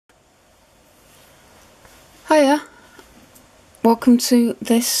Hiya, welcome to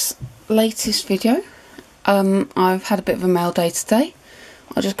this latest video. I've had a bit of a mail day today.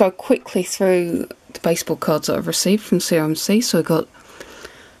 I'll just go quickly through the baseball cards that I've received from COMC. So we've got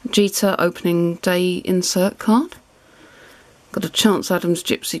Jeter opening day insert card. Got a Chance Adams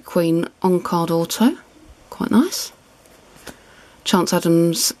Gypsy Queen on-card auto, quite nice. Chance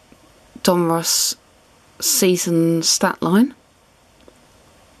Adams Donruss season stat line,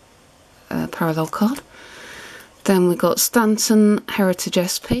 parallel card. Then we got Stanton Heritage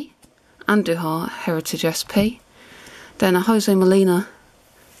SP, Andujar Heritage SP. Then a Jose Molina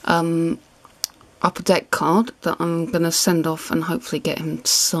upper deck card that I'm going to send off and hopefully get him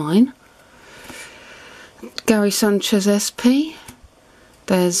to sign. Gary Sanchez SP.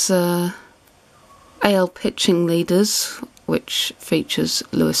 There's AL Pitching Leaders, which features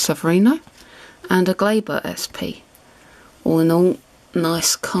Luis Severino, and a Glaber SP. All in all,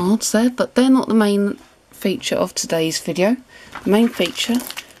 nice cards there, but they're not the main feature of today's video. The main feature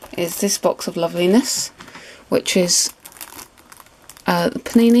is this box of loveliness, which is the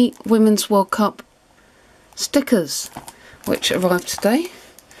Panini Women's World Cup stickers, which arrived today.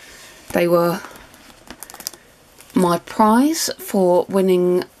 They were my prize for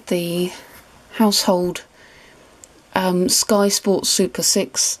winning the household Sky Sports Super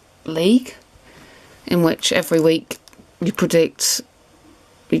 6 League, in which every week you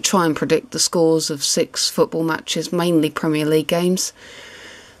try and predict the scores of 6 football matches, mainly Premier League games,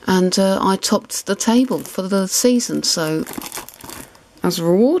 and I topped the table for the season. So as a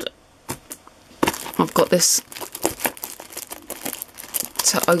reward, I've got this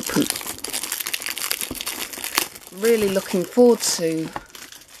to open. Really looking forward to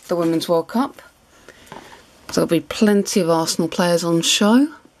the Women's World Cup. There'll be plenty of Arsenal players on show.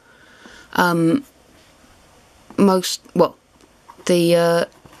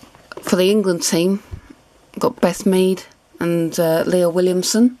 For the England team, got Beth Mead and Leah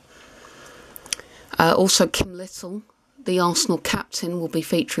Williamson. Also Kim Little, the Arsenal captain, will be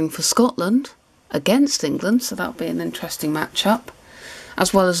featuring for Scotland against England, so that'll be an interesting matchup,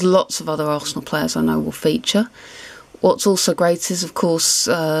 as well as lots of other Arsenal players I know will feature. What's also great is, of course,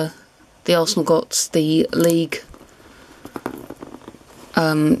 the Arsenal got the league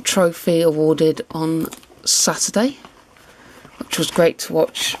trophy awarded on Saturday, which was great to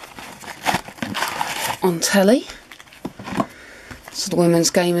watch on telly. So the women's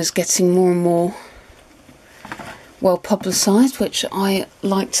game is getting more and more well publicised, which I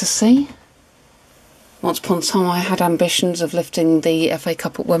like to see. Once upon a time I had ambitions of lifting the FA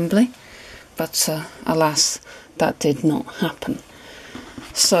Cup at Wembley, but alas, that did not happen.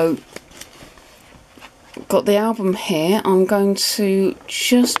 So, got the album here. I'm going to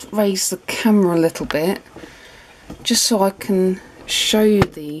just raise the camera a little bit, just so I can show you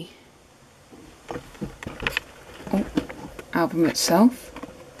the album itself.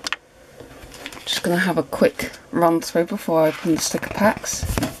 Just going to have a quick run through before I open the sticker packs,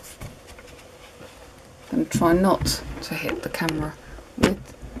 and try not to hit the camera with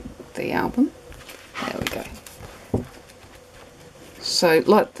the album. There we go. So,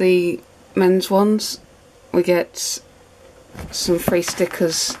 like the men's ones, we get some free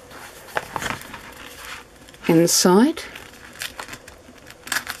stickers inside.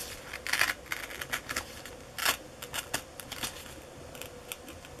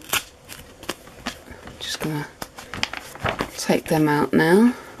 Just gonna take them out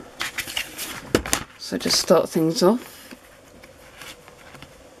now. So just start things off.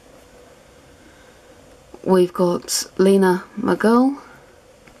 We've got Lena McGill,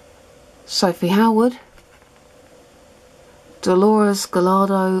 Sophie Howard, Dolores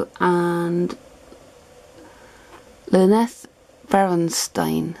Gallardo, and Lynette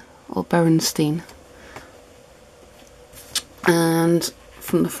Berenstein, and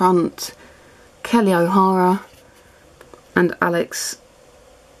from the front, Kelly O'Hara and Alex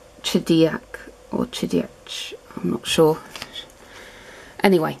Chidiak, I'm not sure.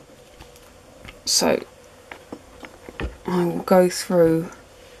 Anyway, so I will go through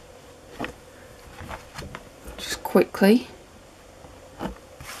just quickly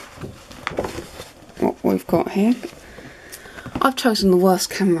what we've got here. I've chosen the worst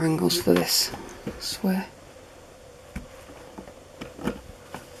camera angles for this, I swear.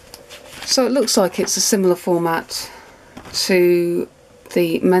 So it looks like it's a similar format to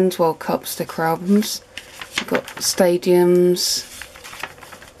the Men's World Cup sticker albums. We've got stadiums,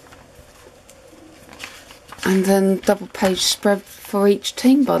 and then double page spread for each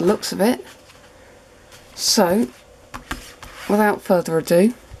team by the looks of it. So, without further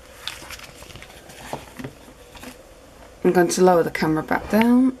ado, I'm going to lower the camera back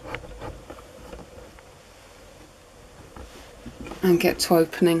down and get to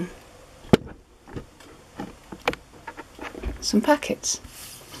opening some packets.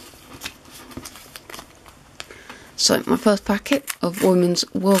 So my first packet of Women's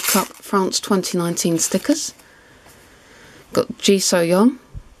World Cup France 2019 stickers. Got Ji So-young,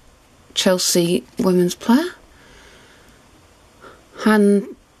 Chelsea women's player.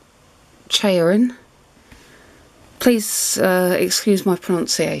 Han Chaerin. Please excuse my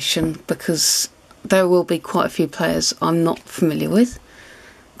pronunciation because there will be quite a few players I'm not familiar with.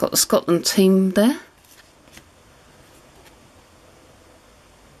 Got the Scotland team there.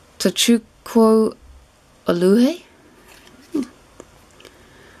 Tachukwu Oluhe.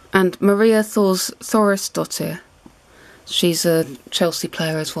 And Maria Thorisdottir. She's a Chelsea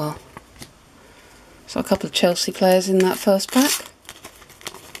player as well. So a couple of Chelsea players in that first pack.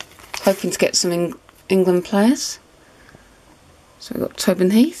 Hoping to get some England players. So we've got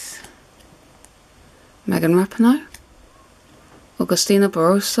Tobin Heath, Megan Rapinoe, Augustina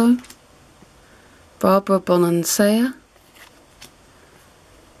Barroso, Barbara Bonansea,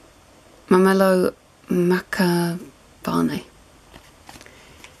 Mamelo Makabane.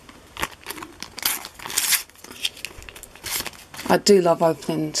 I do love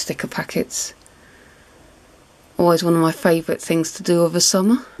opening sticker packets. Always one of my favourite things to do over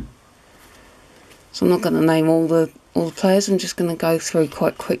summer. So I'm not going to name all the players, I'm just going to go through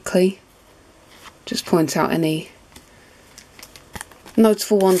quite quickly. Just point out any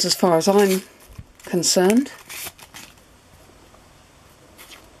notable ones as far as I'm concerned.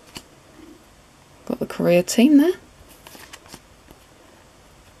 Got the Korea team there.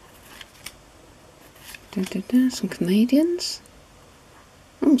 Some Canadians.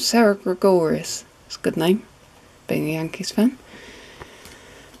 Oh, Sarah Gregorius. That's a good name, being a Yankees fan.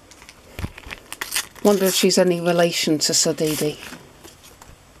 Wonder if she's any relation to Sadidi.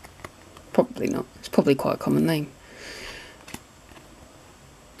 Probably not. It's probably quite a common name.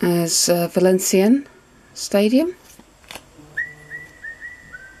 There's Valenciennes Stadium.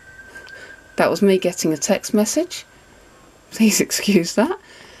 That was me getting a text message. Please excuse that.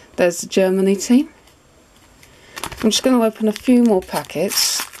 There's the Germany team. I'm just going to open a few more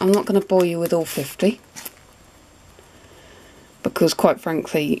packets. I'm not going to bore you with all 50. Because quite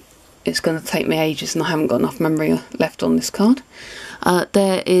frankly, it's going to take me ages and I haven't got enough memory left on this card.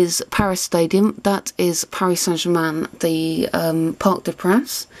 There is Paris Stadium. That is Paris Saint-Germain, the Parc des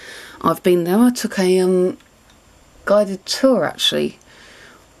Princes. I've been there. I took a guided tour, actually,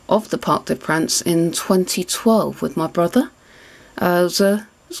 of the Parc des Princes in 2012 with my brother. It was a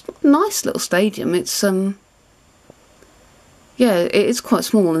nice little stadium. It's yeah, it is quite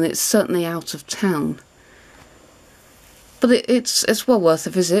small and it's certainly out of town. But it's well worth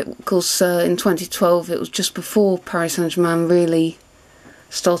a visit because in 2012 it was just before Paris Saint-Germain really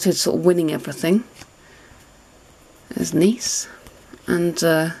started sort of winning everything. There's Nice, and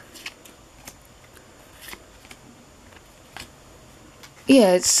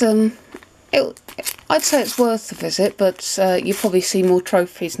yeah, it's I'd say it's worth a visit, but you probably see more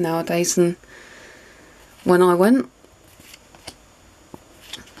trophies nowadays than when I went.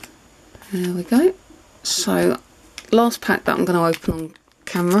 There we go. So, last pack that I'm going to open on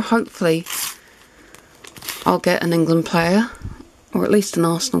camera. Hopefully I'll get an England player, or at least an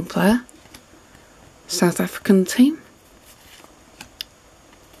Arsenal player. South African team.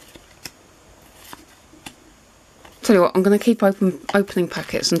 Tell you what, I'm going to keep opening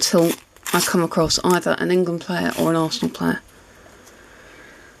packets until I come across either an England player or an Arsenal player.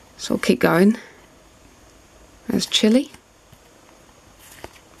 So I'll keep going. There's Chile.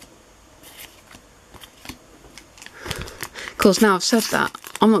 Of course, now I've said that,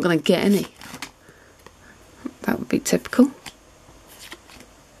 I'm not going to get any. That would be typical.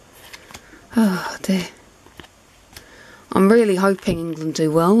 Oh dear. I'm really hoping England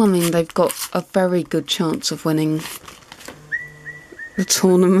do well. I mean, they've got a very good chance of winning the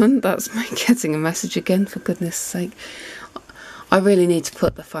tournament. That's me getting a message again, for goodness sake. I really need to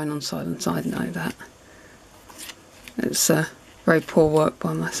put the phone on silent, I know that. It's very poor work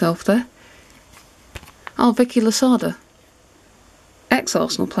by myself there. Oh, Vicky Losada.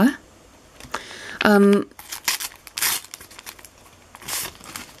 Ex-Arsenal player. There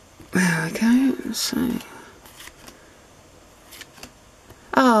we go. So,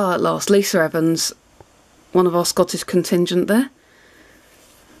 at last, Lisa Evans, one of our Scottish contingent there,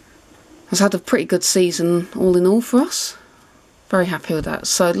 has had a pretty good season all in all for us. Very happy with that.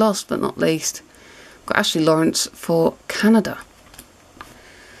 So, last but not least, got Ashley Lawrence for Canada.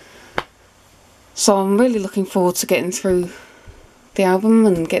 So I'm really looking forward to getting through the album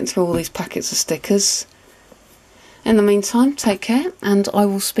and getting through all these packets of stickers. In the meantime, take care, and I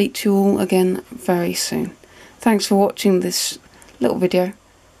will speak to you all again very soon. Thanks for watching this little video.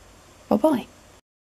 Bye bye.